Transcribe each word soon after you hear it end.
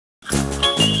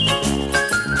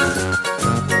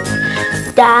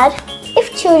Dad,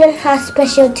 if children have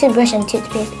special toothbrush and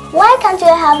toothpaste, why can't we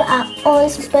have our own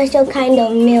special kind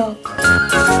of milk?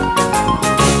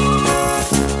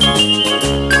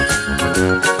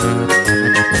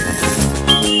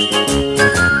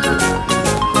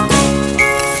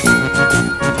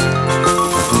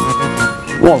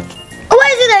 What? Why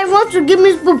is it that if you want to give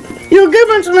me spoon, you give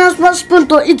me a small spoon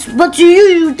to eat, but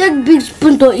you take big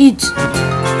spoon to eat?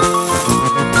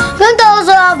 Can't I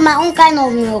also have my own kind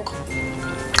of milk?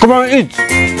 Come on, eat.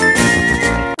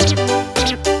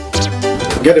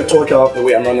 Get the talk out of the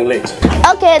way, I'm running late.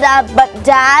 Okay, but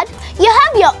Dad, you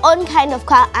have your own kind of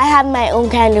car, I have my own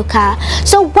kind of car.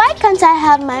 So why can't I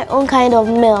have my own kind of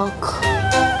milk?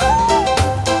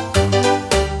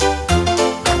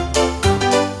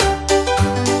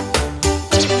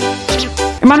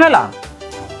 Emmanuela,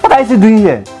 what are you doing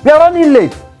here? We are running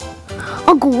late.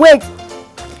 Uncle, wait.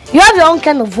 You have your own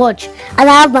kind of watch, and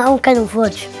I have my own kind of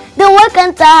watch. Then why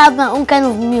can't I have my own kind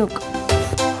of milk?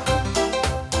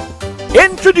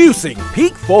 Introducing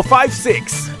Peak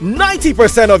 456.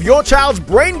 90% of your child's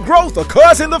brain growth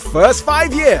occurs in the first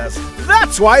 5 years.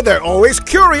 That's why they're always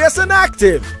curious and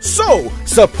active. So,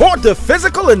 support the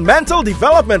physical and mental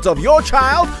development of your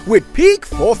child with Peak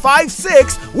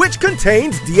 456, which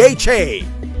contains DHA.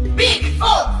 Peak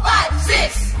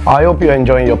 456! I hope you're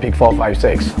enjoying your Peak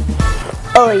 456.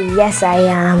 Oh, yes, I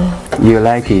am. You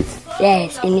like it?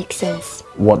 Yes, it makes sense.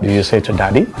 What did you say to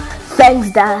Daddy?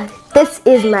 Thanks, Dad. This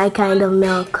is my kind of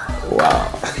milk.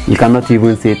 Wow. You cannot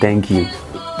even say thank you.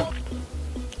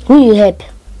 Who you help?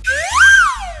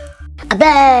 I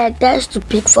beg, that's to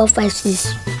Peak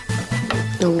 456.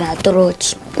 Longer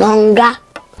throat. Longer.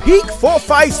 Peak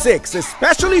 456 is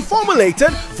specially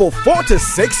formulated for 4 to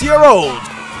 6 year olds.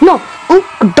 No,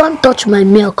 Uncle, don't touch my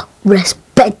milk.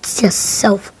 Respect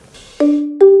yourself.